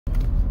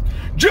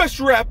Just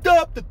wrapped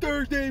up the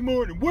Thursday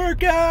morning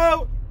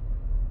workout.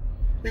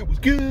 It was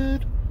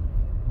good.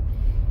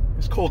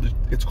 It's cold.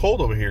 It's cold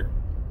over here.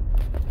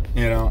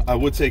 You know, I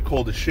would say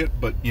cold as shit,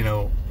 but you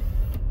know,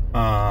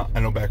 I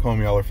know back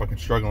home y'all are fucking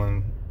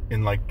struggling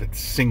in like the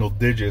single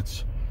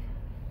digits,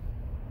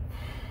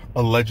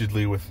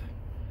 allegedly with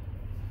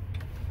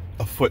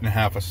a 1.5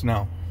 feet of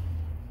snow.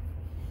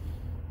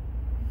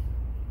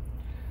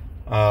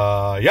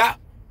 Yeah,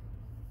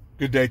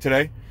 good day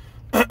today.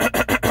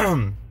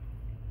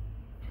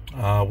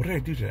 What did I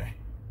do today?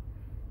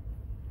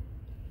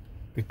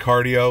 The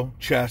cardio,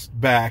 chest,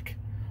 back,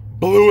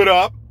 blew it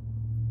up.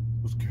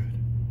 It was good.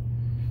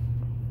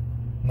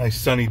 Nice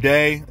sunny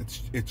day.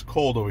 It's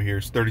cold over here.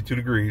 It's 32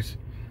 degrees.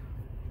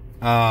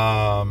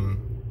 I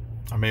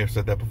may have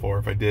said that before.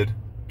 If I did,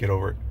 get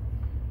over it.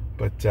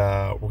 But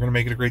we're gonna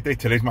make it a great day.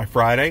 Today's my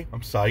Friday.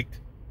 I'm psyched.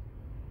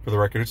 For the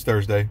record, it's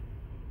Thursday,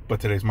 but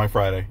today's my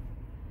Friday.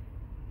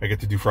 I get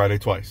to do Friday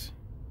twice.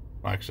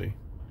 Well, actually,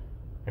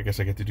 I guess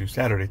I get to do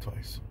Saturday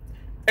twice.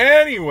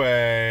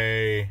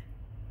 Anyway,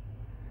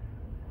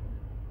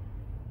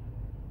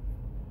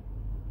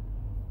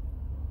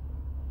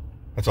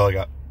 that's all I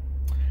got.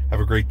 Have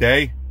a great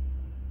day.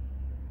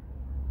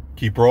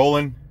 Keep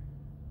rolling.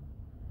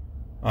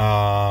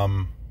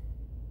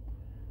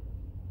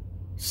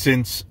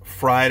 Since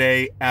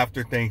Friday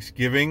after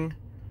Thanksgiving,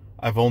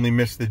 I've only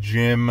missed the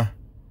gym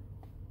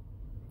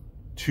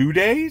 2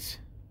 days.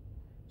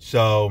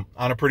 So,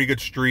 on a pretty good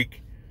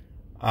streak.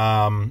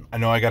 I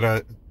know I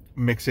gotta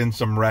mix in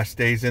some rest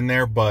days in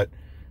there, but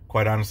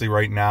quite honestly,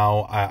 right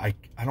now, I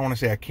don't want to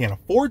say I can't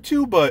afford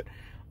to, but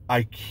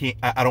I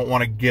don't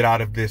want to get out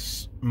of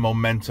this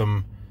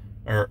momentum,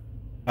 or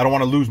I don't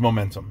want to lose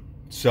momentum.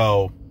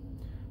 So,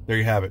 there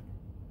you have it.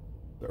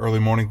 The early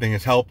morning thing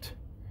has helped.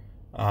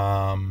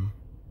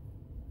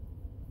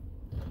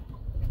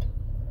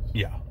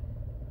 Yeah,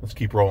 let's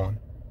keep rolling.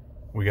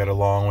 We got a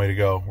long way to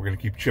go. We're going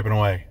to keep chipping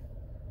away.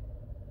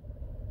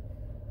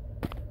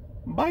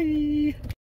 Bye.